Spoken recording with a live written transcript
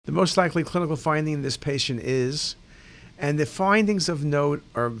the most likely clinical finding in this patient is, and the findings of note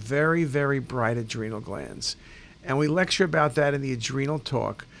are very, very bright adrenal glands. And we lecture about that in the adrenal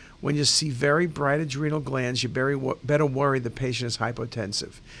talk. When you see very bright adrenal glands, you better worry the patient is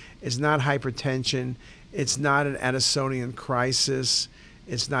hypotensive. It's not hypertension. It's not an Addisonian crisis.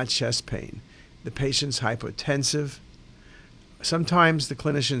 It's not chest pain. The patient's hypotensive. Sometimes the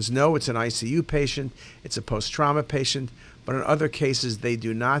clinicians know it's an ICU patient, it's a post-trauma patient, but in other cases they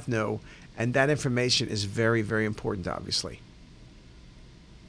do not know, and that information is very, very important, obviously.